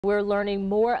We're learning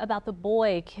more about the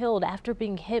boy killed after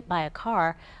being hit by a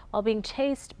car while being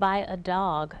chased by a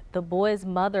dog. The boy's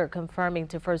mother confirming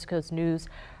to First Coast News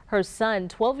her son,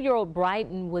 12-year-old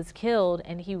Brighton, was killed,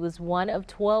 and he was one of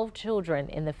 12 children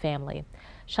in the family.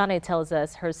 Shawnee tells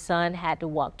us her son had to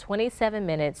walk 27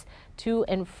 minutes to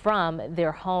and from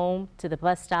their home to the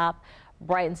bus stop.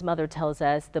 Brighton's mother tells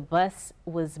us the bus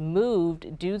was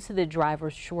moved due to the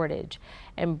driver's shortage.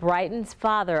 And Brighton's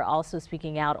father also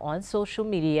speaking out on social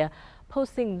media,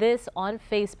 posting this on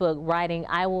Facebook, writing,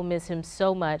 "I will miss him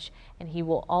so much, and he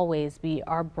will always be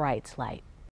our bright light."